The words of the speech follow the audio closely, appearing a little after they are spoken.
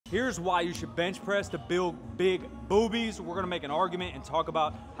Here's why you should bench press to build big boobies. We're gonna make an argument and talk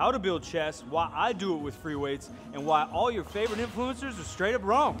about how to build chest, why I do it with free weights, and why all your favorite influencers are straight up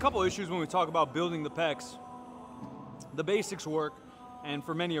wrong. A couple issues when we talk about building the pecs. The basics work, and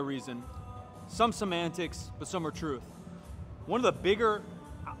for many a reason. Some semantics, but some are truth. One of the bigger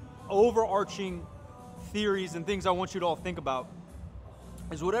overarching theories and things I want you to all think about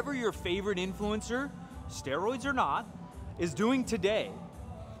is whatever your favorite influencer, steroids or not, is doing today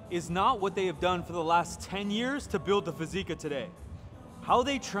is not what they have done for the last 10 years to build the physique of today. How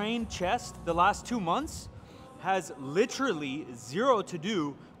they train chest the last 2 months has literally zero to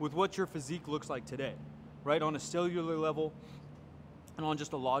do with what your physique looks like today, right? On a cellular level and on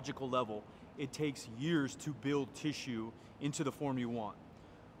just a logical level, it takes years to build tissue into the form you want.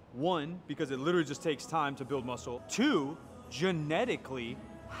 One, because it literally just takes time to build muscle. Two, genetically,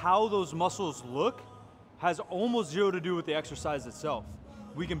 how those muscles look has almost zero to do with the exercise itself.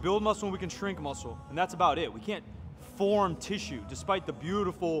 We can build muscle and we can shrink muscle, and that's about it. We can't form tissue, despite the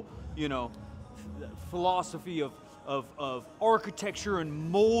beautiful, philosophy of architecture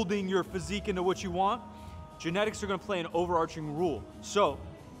and molding your physique into what you want. Genetics are gonna play an overarching role. So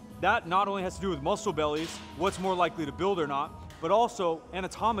that not only has to do with muscle bellies, what's more likely to build or not, but also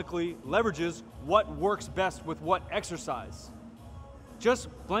anatomically leverages what works best with what exercise. Just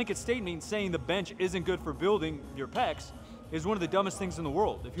blanket statement saying the bench isn't good for building your pecs is one of the dumbest things in the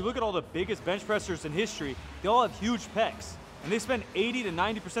world. If you look at all the biggest bench pressers in history, they all have huge pecs, and they spend 80 to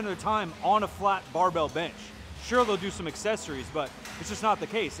 90% of their time on a flat barbell bench. Sure, they'll do some accessories, but it's just not the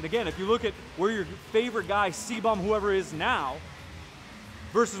case. And again, if you look at where your favorite guy, C-Bum, whoever is now,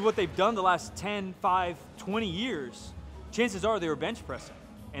 versus what they've done the last 10, 5, 20 years, chances are they were bench pressing.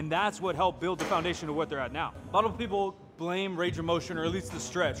 And that's what helped build the foundation of what they're at now. A lot of people blame range of motion, or at least the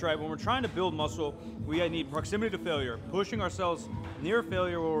stretch, right? When we're trying to build muscle, we need proximity to failure. Pushing ourselves near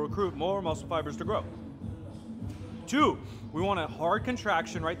failure will recruit more muscle fibers to grow. Two, we want a hard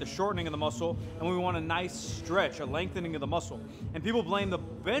contraction, right? The shortening of the muscle, and we want a nice stretch, a lengthening of the muscle. And people blame the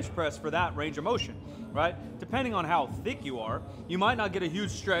bench press for that range of motion, right? Depending on how thick you are, you might not get a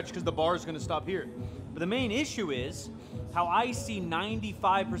huge stretch because the bar is gonna stop here. But the main issue is how I see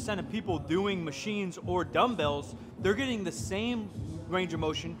 95% of people doing machines or dumbbells, they're getting the same range of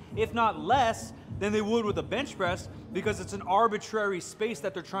motion, if not less, than they would with a bench press because it's an arbitrary space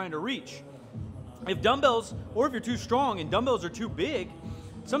that they're trying to reach. If dumbbells, or if you're too strong and dumbbells are too big,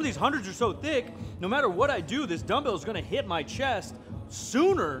 some of these hundreds are so thick, no matter what I do, this dumbbell is gonna hit my chest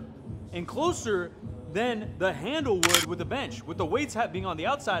sooner and closer than the handle would with the bench. With the weights being on the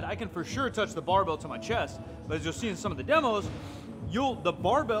outside, I can for sure touch the barbell to my chest. But as you'll see in some of the demos,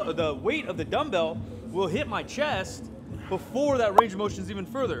 the weight of the dumbbell will hit my chest before that range of motion is even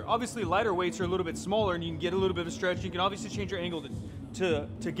further. Obviously, lighter weights are a little bit smaller and you can get a little bit of a stretch. You can obviously change your angle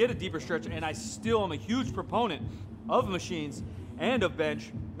to get a deeper stretch, and I still am a huge proponent of machines and of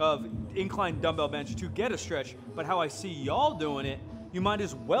bench, of inclined dumbbell bench to get a stretch. But how I see y'all doing it, you might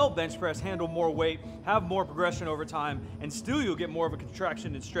as well bench press, handle more weight, have more progression over time, and still you'll get more of a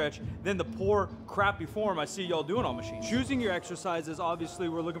contraction and stretch than the poor, crappy form I see y'all doing on machines. Choosing your exercises, obviously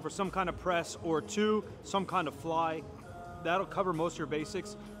we're looking for some kind of press or two, some kind of fly. That'll cover most of your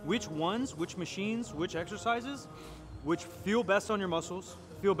basics. Which ones, which machines, which exercises, which feel best on your muscles,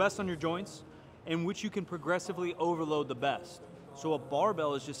 feel best on your joints, and which you can progressively overload the best. So a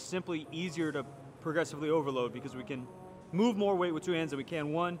barbell is just simply easier to progressively overload because we can move more weight with two hands than we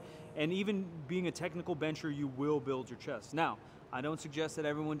can one, and even being a technical bencher, you will build your chest. Now, I don't suggest that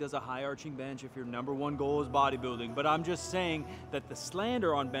everyone does a high arching bench if your #1 goal is bodybuilding, but I'm just saying that the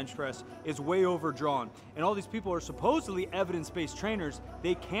slander on bench press is way overdrawn. And all these people are supposedly evidence-based trainers.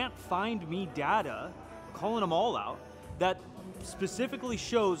 They can't find me data, calling them all out, that specifically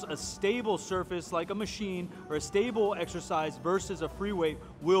shows a stable surface like a machine or a stable exercise versus a free weight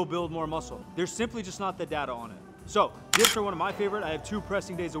will build more muscle. There's simply just not the data on it. So, dips are one of my favorite. I have 2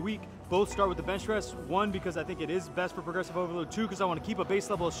 pressing days a week. Both start with the bench press. 1, because I think it is best for progressive overload. 2, because I want to keep a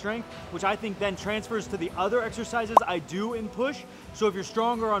base level of strength, which I think then transfers to the other exercises I do in push. So if you're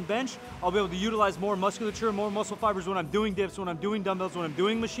stronger on bench, I'll be able to utilize more musculature, more muscle fibers when I'm doing dips, when I'm doing dumbbells, when I'm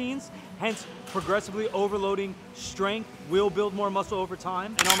doing machines. Hence, progressively overloading strength will build more muscle over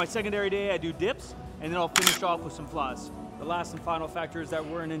time. And on my secondary day, I do dips, and then I'll finish off with some flies. The last and final factor is that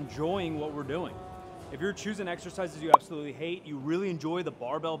we're enjoying what we're doing. If you're choosing exercises you absolutely hate, you really enjoy the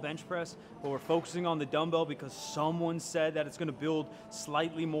barbell bench press, but we're focusing on the dumbbell because someone said that it's gonna build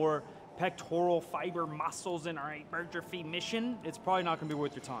slightly more pectoral fiber muscles in our hypertrophy mission, it's probably not gonna be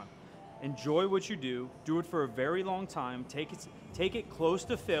worth your time. Enjoy what you do it for a very long time, take it close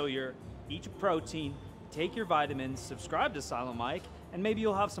to failure, eat your protein, take your vitamins, subscribe to Silent Mike, and maybe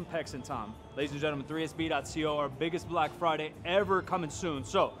you'll have some pecs in time. Ladies and gentlemen, 3sb.co, our biggest Black Friday ever, coming soon.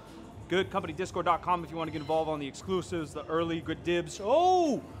 So, goodcompany.discord.com if you want to get involved on the exclusives, the early good dibs.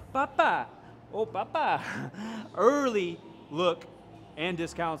 Oh, papa. Oh, papa. Early look and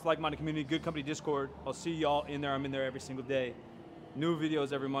discounts, like-minded community, Good Company Discord. I'll see y'all in there. I'm in there every single day. New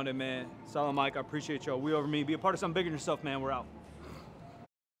videos every Monday, man. Silent Mike, I appreciate y'all. We over me. Be a part of something bigger than yourself, man. We're out.